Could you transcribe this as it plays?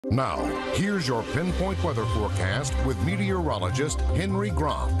Now, here's your Pinpoint weather forecast with meteorologist Henry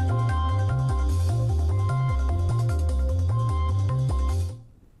Groff.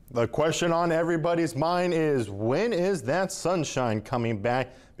 The question on everybody's mind is, when is that sunshine coming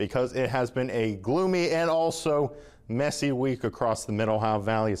back? Because it has been a gloomy and also messy week across the Middle Ohio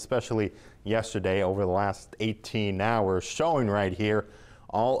Valley, especially yesterday over the last 18 hours, showing right here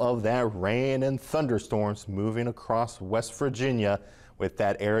all of that rain and thunderstorms moving across West Virginia, with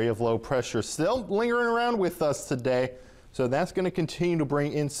that area of low pressure still lingering around with us today. So that's going to continue to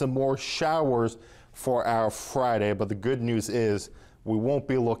bring in some more showers for our Friday. But the good news is we won't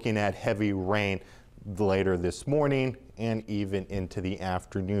be looking at heavy rain later this morning and even into the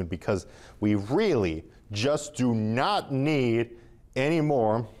afternoon, because we really just do not need any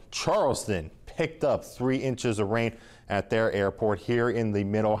more. Charleston picked up 3 inches of rain at their airport here in the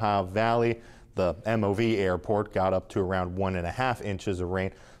Mid Ohio Valley. The MOV airport got up to around 1.5 inches of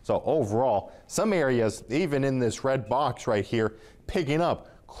rain. So overall, some areas, even in this red box right here, picking up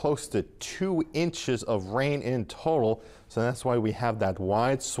close to 2 inches of rain in total. So that's why we have that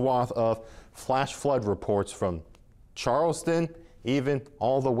wide swath of flash flood reports from Charleston, even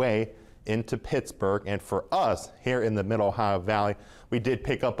all the way into Pittsburgh. And for us here in the Mid Ohio Valley, we did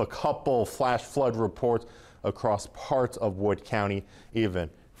pick up a couple flash flood reports across parts of Wood County, even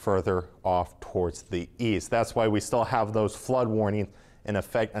further off towards the east. That's why we still have those flood warnings in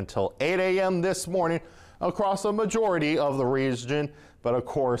effect until 8 a.m. this morning across a majority of the region. But of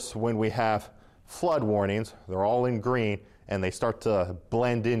course, when we have flood warnings, they're all in green and they start to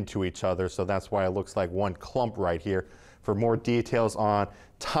blend into each other. So that's why it looks like one clump right here. For more details on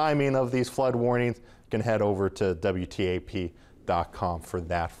timing of these flood warnings, you can head over to WTAP.com for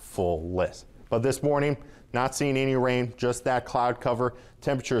that full list. But this morning, not seeing any rain, just that cloud cover.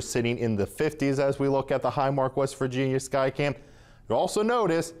 Temperature is sitting in the 50s as we look at the Highmark, West Virginia sky cam. You'll also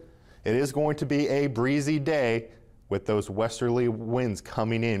notice it is going to be a breezy day with those westerly winds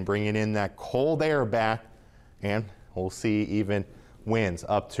coming in, bringing in that cold air back, and we'll see even winds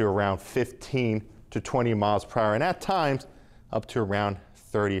up to around 15 to 20 miles per hour, and at times up to around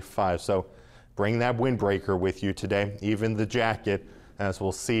 35. So bring that windbreaker with you today, even the jacket, as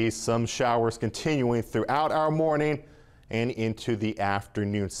we'll see some showers continuing throughout our morning and into the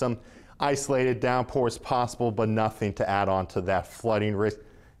afternoon. Some isolated downpours possible, but nothing to add on to that flooding risk.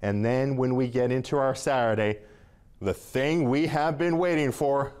 And then when we get into our Saturday, the thing we have been waiting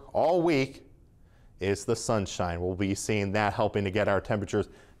for all week is the sunshine. We'll be seeing that helping to get our temperatures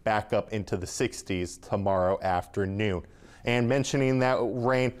back up into the 60s tomorrow afternoon. And mentioning that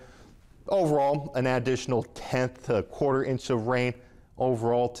rain, overall an additional 1/10 to 1/4 inch of rain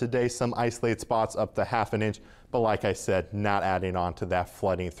overall today. Some isolated spots up to 1/2 inch, but like I said, not adding on to that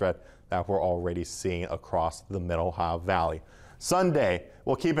flooding threat that we're already seeing across the Middle Ohio Valley. Sunday,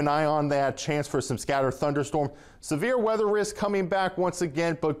 we'll keep an eye on that chance for some scattered thunderstorm. Severe weather risk coming back once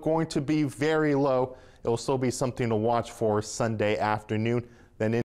again, but going to be very low. It will still be something to watch for Sunday afternoon. Then